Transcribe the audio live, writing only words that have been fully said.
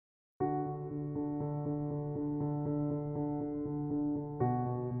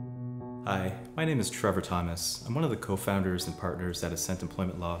Hi, my name is Trevor Thomas. I'm one of the co-founders and partners at Ascent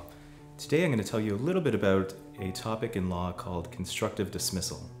Employment Law. Today I'm going to tell you a little bit about a topic in law called constructive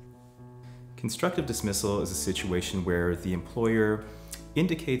dismissal. Constructive dismissal is a situation where the employer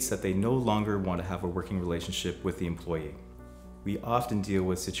indicates that they no longer want to have a working relationship with the employee. We often deal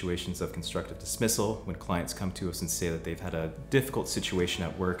with situations of constructive dismissal when clients come to us and say that they've had a difficult situation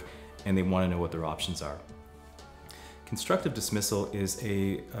at work and they want to know what their options are. Constructive dismissal is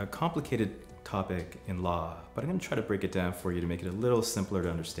a complicated topic in law, but I'm going to try to break it down for you to make it a little simpler to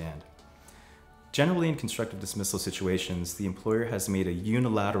understand. Generally, in constructive dismissal situations, the employer has made a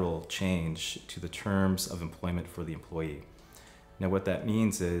unilateral change to the terms of employment for the employee. Now, what that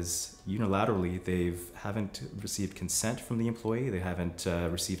means is unilaterally, they haven't received consent from the employee, they haven't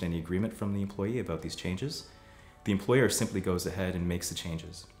received any agreement from the employee about these changes. The employer simply goes ahead and makes the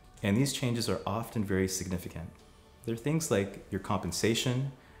changes. And these changes are often very significant. They're things like your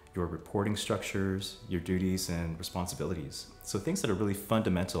compensation, your reporting structures, your duties and responsibilities. So things that are really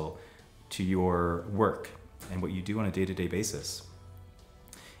fundamental to your work and what you do on a day-to-day basis.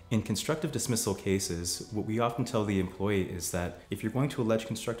 In constructive dismissal cases, what we often tell the employee is that if you're going to allege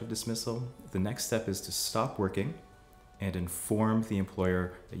constructive dismissal, the next step is to stop working and inform the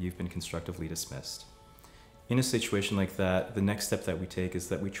employer that you've been constructively dismissed. In a situation like that, the next step that we take is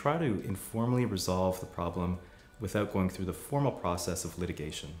that we try to informally resolve the problem without going through the formal process of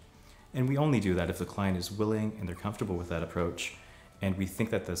litigation. And we only do that if the client is willing and they're comfortable with that approach, and we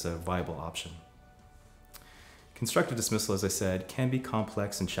think that that's a viable option. Constructive dismissal, as I said, can be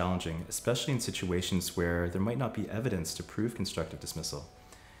complex and challenging, especially in situations where there might not be evidence to prove constructive dismissal.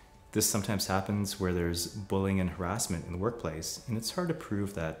 This sometimes happens where there's bullying and harassment in the workplace, and it's hard to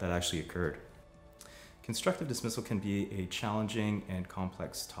prove that that actually occurred. Constructive dismissal can be a challenging and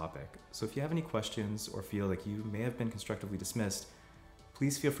complex topic. So if you have any questions or feel like you may have been constructively dismissed,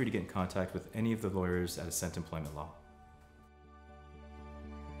 please feel free to get in contact with any of the lawyers at Ascent Employment Law.